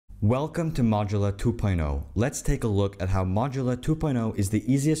Welcome to Modula 2.0. Let's take a look at how Modula 2.0 is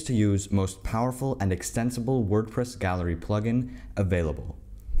the easiest to use, most powerful and extensible WordPress gallery plugin available.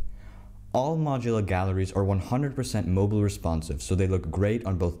 All Modula galleries are 100% mobile responsive, so they look great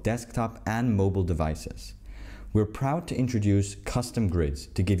on both desktop and mobile devices. We're proud to introduce custom grids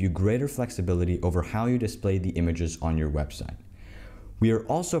to give you greater flexibility over how you display the images on your website. We are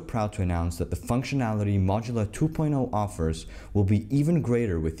also proud to announce that the functionality Modula 2.0 offers will be even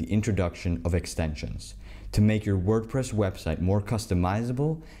greater with the introduction of extensions to make your WordPress website more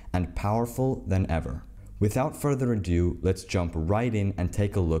customizable and powerful than ever. Without further ado, let's jump right in and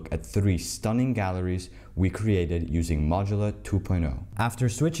take a look at 3 stunning galleries we created using Modula 2.0. After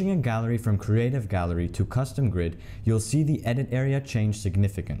switching a gallery from Creative Gallery to Custom Grid, you'll see the edit area change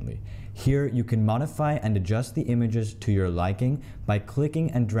significantly. Here you can modify and adjust the images to your liking by clicking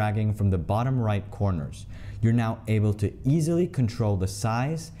and dragging from the bottom right corners. You're now able to easily control the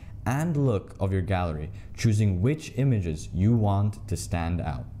size and look of your gallery, choosing which images you want to stand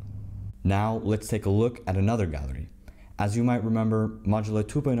out. Now let's take a look at another gallery. As you might remember, Modula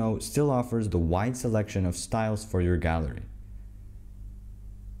 2.0 still offers the wide selection of styles for your gallery.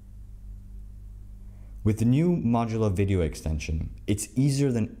 With the new Modula video extension, it's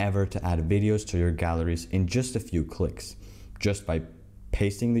easier than ever to add videos to your galleries in just a few clicks, just by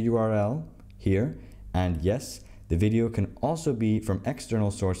pasting the URL here, and yes, the video can also be from external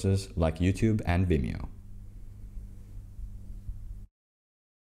sources like YouTube and Vimeo.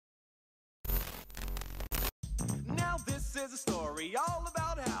 Now this is a story all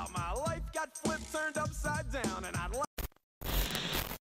about how my life got flipped, turned upside down, and